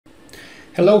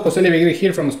Hello, Jose Leveguer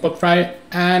here from Spotfire,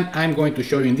 and I'm going to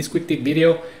show you in this quick tip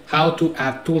video how to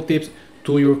add tooltips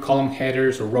to your column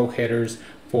headers or row headers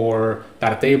for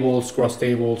data tables, cross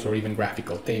tables, or even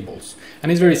graphical tables.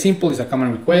 And it's very simple. It's a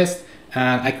common request,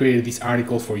 and I created this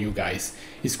article for you guys.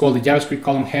 It's called the JavaScript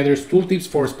column headers tooltips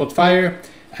for Spotfire,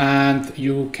 and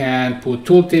you can put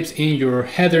tooltips in your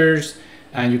headers,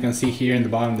 and you can see here in the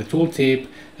bottom the tooltip,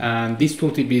 and this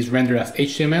tooltip is rendered as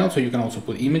HTML, so you can also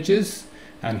put images.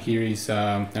 And here is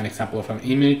an example of an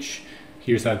image.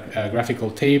 Here's a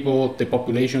graphical table, the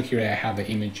population. Here I have the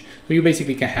image. So you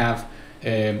basically can have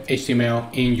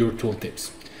HTML in your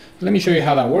tooltips. So let me show you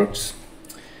how that works.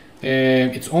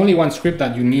 It's only one script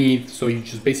that you need, so you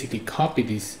just basically copy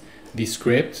this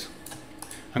script.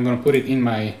 I'm going to put it in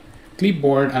my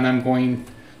clipboard, and I'm going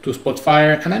to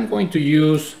Spotfire, and I'm going to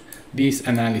use this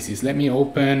analysis. Let me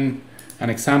open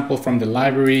an example from the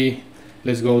library.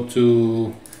 Let's go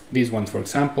to this one, for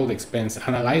example, the expense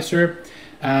analyzer,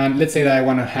 and let's say that I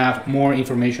want to have more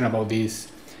information about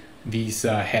these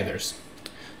headers.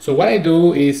 So what I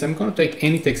do is I'm going to take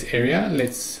any text area.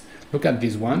 Let's look at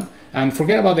this one and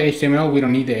forget about the HTML. We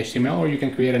don't need the HTML, or you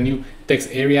can create a new text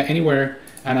area anywhere,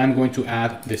 and I'm going to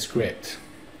add the script.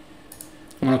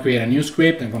 I'm going to create a new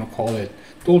script. I'm going to call it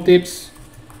tooltips,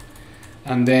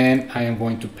 and then I am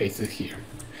going to paste it here.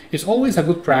 It's always a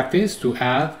good practice to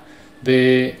add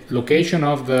the location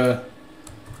of the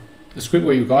script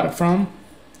where you got it from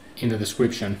in the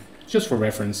description, just for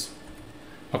reference.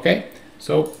 Okay,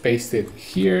 so paste it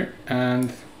here,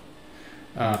 and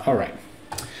all right.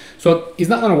 So it's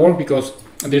not going to work because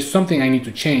there's something I need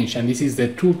to change, and this is the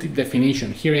tooltip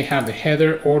definition. Here I have the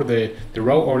header, or the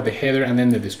row, or the header, and then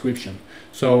the description.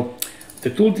 So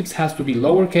the tooltips has to be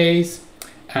lowercase,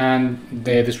 and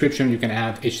the description you can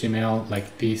add HTML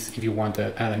like this if you want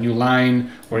to add a new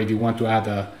line, or if you want to add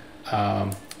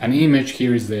an image.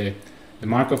 Here is the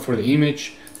markup for the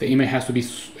image. The image has to be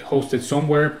hosted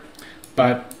somewhere,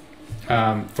 but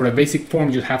for a basic form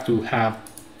you have to have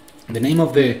the name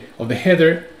of the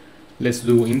header. Let's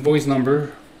do invoice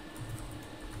number.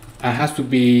 It has to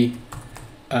be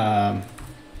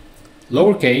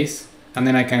lowercase, and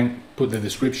then I can put the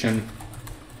description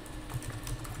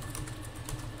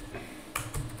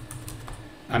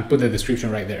and put the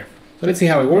description right there. So let's see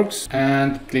how it works,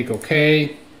 and click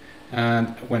OK. And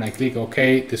when I click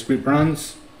OK, the script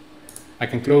runs. I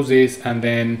can close this, and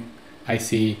then I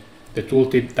see the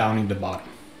tooltip down in the bottom.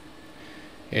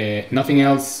 Nothing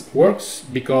else works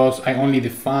because I only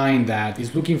define that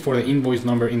it's looking for the invoice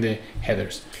number in the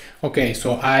headers. Okay,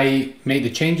 so I made the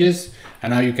changes,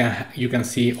 and now you can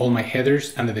see all my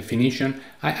headers and the definition.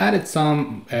 I added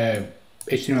some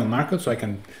HTML markup so I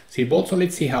can see both. So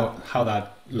let's see how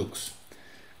that looks.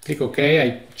 Click OK.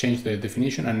 I changed the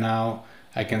definition, and now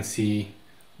I can see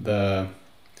the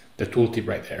tooltip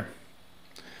right there.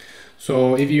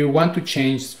 So if you want to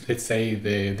change, let's say,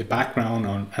 the background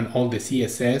and all the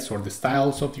CSS or the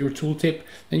styles of your tooltip,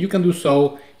 then you can do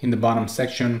so in the bottom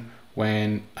section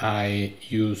when I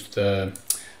use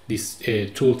this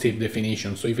tooltip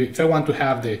definition. So if I want to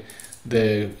have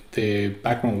the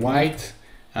background white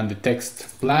and the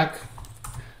text black,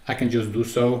 I can just do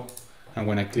so, and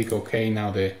when I click OK,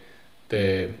 now the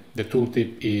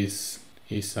tooltip is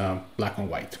black and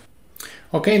white.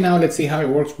 Okay, now let's see how it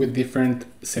works with different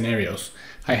scenarios.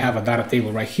 I have a data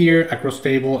table right here, a cross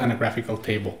table, and a graphical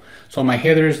table. So my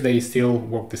headers, they still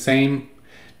work the same.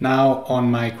 Now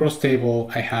on my cross table,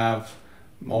 I have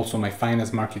also my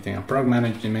finance, marketing, and product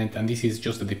management, and this is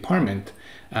just a department.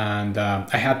 And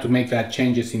I had to make that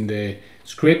changes in the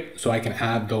script so I can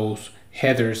add those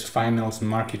headers, finance,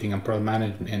 marketing, and product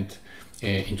management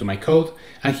into my code.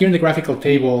 And here in the graphical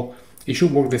table, it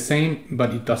should work the same,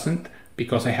 but it doesn't,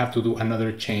 because I have to do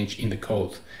another change in the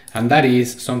code. And that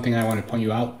is something I want to point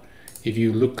you out. If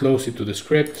you look closely to the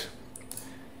script,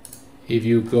 if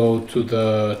you go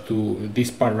to this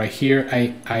part right here,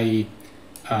 I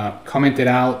commented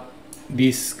out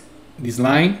this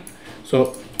line.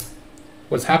 So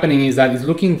what's happening is that it's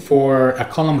looking for a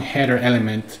column header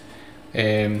element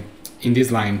in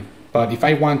this line. But if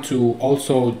I want to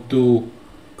also do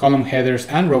column headers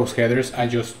and rows headers, I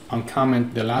just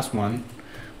uncomment the last one,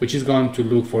 which is going to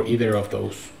look for either of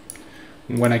those.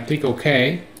 When I click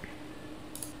OK,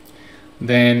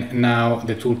 then now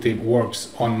the tooltip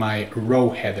works on my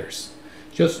row headers.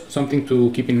 Just something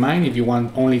to keep in mind if you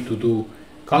want only to do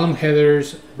column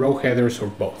headers, row headers, or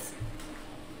both.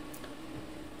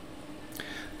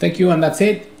 Thank you, and that's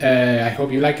it. I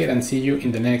hope you like it, and see you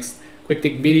in the next quick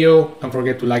tip video. Don't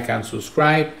forget to like and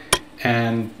subscribe,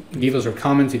 and give us your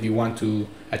comments if you want to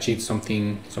achieve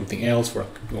something else or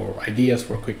ideas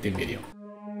for a quick tip video.